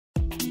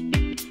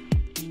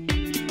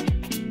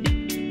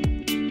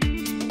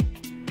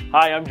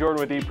Hi, I'm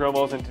Jordan with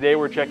ePromos, and today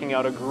we're checking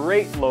out a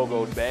great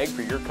logoed bag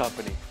for your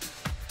company.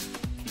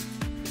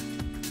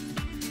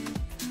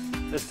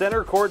 The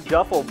Center Court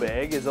Duffel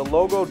bag is a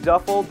logo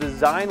duffel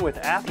designed with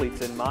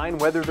athletes in mind,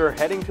 whether they're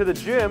heading to the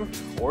gym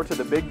or to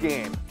the big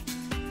game.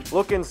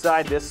 Look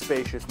inside this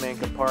spacious main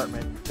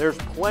compartment. There's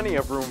plenty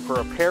of room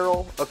for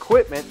apparel,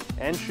 equipment,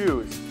 and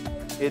shoes.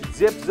 It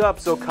zips up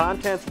so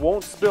contents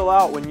won't spill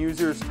out when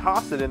users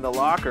toss it in the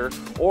locker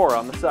or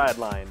on the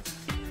sidelines.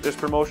 This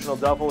promotional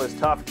duffel is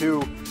tough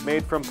too,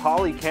 made from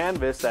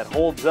polycanvas that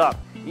holds up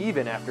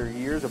even after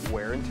years of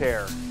wear and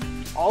tear.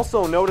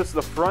 Also notice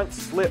the front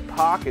slip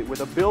pocket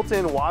with a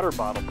built-in water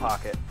bottle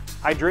pocket.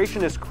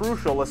 Hydration is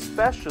crucial,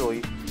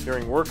 especially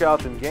during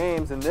workouts and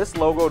games, and this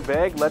logoed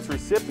bag lets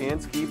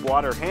recipients keep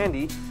water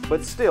handy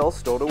but still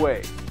stowed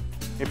away.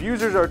 If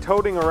users are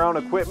toting around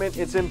equipment,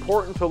 it's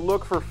important to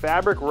look for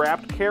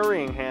fabric-wrapped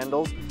carrying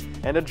handles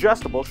and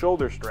adjustable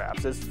shoulder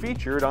straps as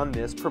featured on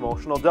this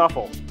promotional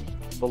duffel.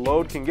 The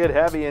load can get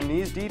heavy, and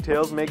these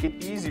details make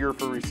it easier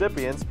for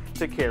recipients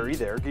to carry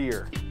their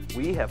gear.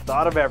 We have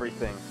thought of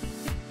everything.